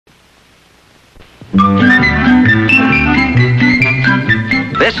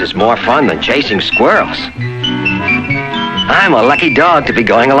This is more fun than chasing squirrels. I'm a lucky dog to be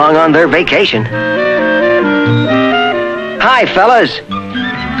going along on their vacation. Hi, fellas.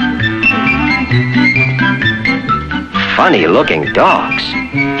 Funny-looking dogs.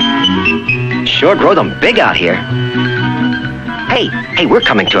 Sure grow them big out here. Hey, we're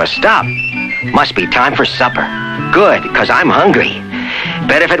coming to a stop. Must be time for supper. Good, 'cause I'm hungry.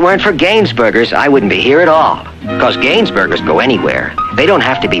 Bet if it weren't for Gaines Burgers, I wouldn't be here at all. 'Cause Gaines Burgers go anywhere. They don't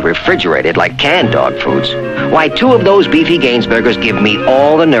have to be refrigerated like canned dog foods. Why, 2 of those beefy Gaines Burgers give me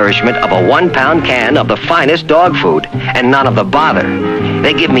all the nourishment of a 1-pound can of the finest dog food, and none of the bother.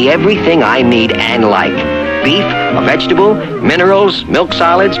 They give me everything I need and like. Beef, a vegetable, minerals, milk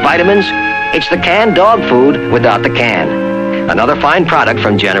solids, vitamins. It's the canned dog food without the can. Another fine product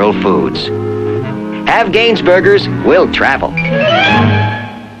from General Foods. Have Gaines Burgers, we'll travel.